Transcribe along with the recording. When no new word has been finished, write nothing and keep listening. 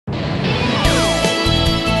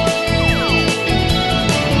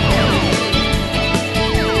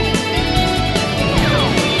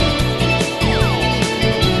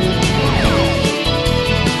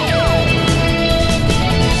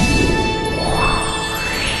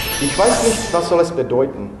weiß nicht, was soll es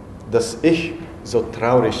bedeuten, dass ich so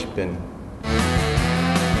traurig bin.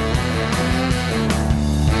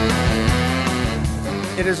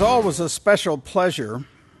 It is always a special pleasure,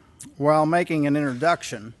 while making an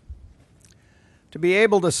introduction, to be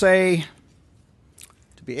able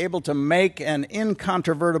to make an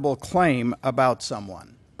incontrovertible claim about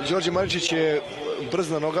someone. Djordje Maricic je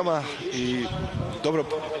brz na nogama I dobro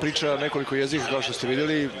priča nekoliko jezika kao što ste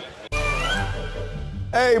vidjeli.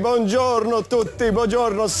 Ej, buongiorno tutti,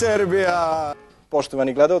 buongiorno Serbia!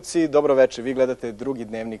 Poštovani gledalci, dobro večer. Vi gledate drugi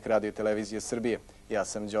dnevnik radio i televizije Srbije. Ja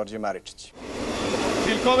sam Djordje Maricic.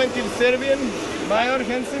 Willkommen til Serbien, Major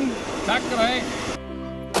Hansen. Tak skal du have.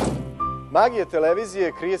 Magija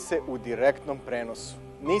televizije krije se u direktnom prenosu.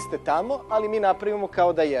 Niste tamo, ali mi napravimo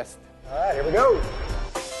kao da jeste. Here we go!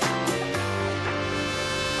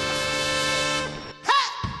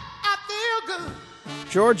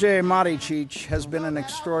 Djordje Maricic has been an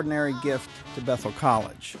extraordinary gift to Bethel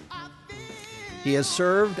College. He has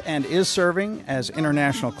served and is serving as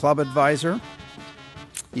international club advisor.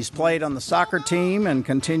 He's played on the soccer team and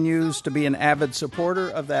continues to be an avid supporter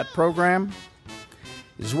of that program.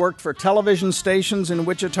 He's worked for television stations in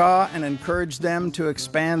Wichita and encouraged them to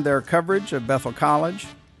expand their coverage of Bethel College.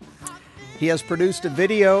 He has produced a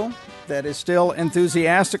video that is still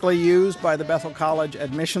enthusiastically used by the Bethel College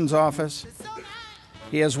admissions office.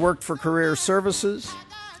 He has worked for career services.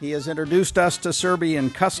 He has introduced us to Serbian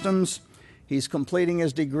customs. He's completing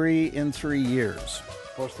his degree in 3 years.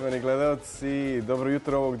 Poštovani gledalci, dobro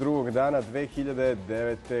jutro ovog drugog dana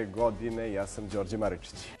 2009. godine. Ja sam Djordje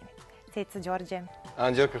Maricic. Ceca Djordje.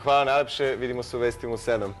 Anđelka, hvala najlepše. Vidimo se u vestima u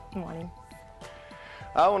 7. Molim.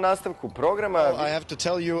 A u nastavku programa... I have to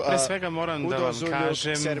tell you, pre svega moram da vam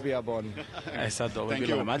kažem... Serbia bon. Sad ovo je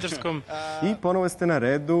bilo na mađarskom. I ponovo ste na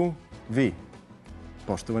redu vi,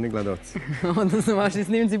 poštovani gledalci. Onda su vaši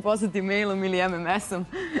snimci poslati mailom ili MMS-om,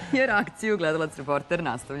 jer akciju Gledalac Reporter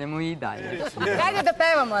nastavljamo I dalje. Hajde da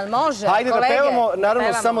pevamo, jel može? Hajde da kolege? pevamo,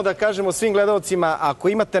 naravno samo da kažemo svim gledalcima, ako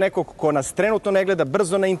imate nekog ko nas trenutno ne gleda,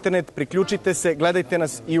 brzo na internet, priključite se, gledajte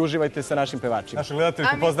nas I uživajte sa našim pevačima. Naši gledatelji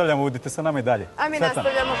pozdravljamo, budite sa nama I dalje. A mi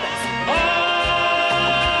nastavljamo pesmu.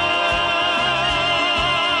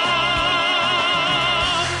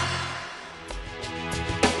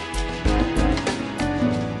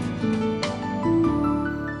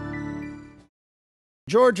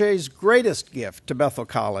 Djordje's greatest gift to Bethel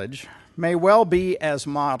College may well be as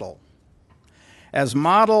model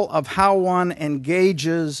of how one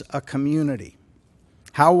engages a community,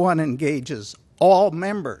 how one engages all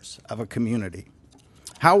members of a community,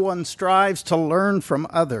 how one strives to learn from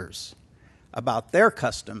others about their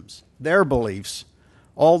customs, their beliefs,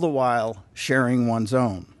 all the while sharing one's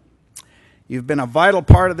own. You've been a vital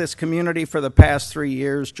part of this community for the past 3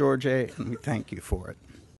 years, Djordje, and we thank you for it.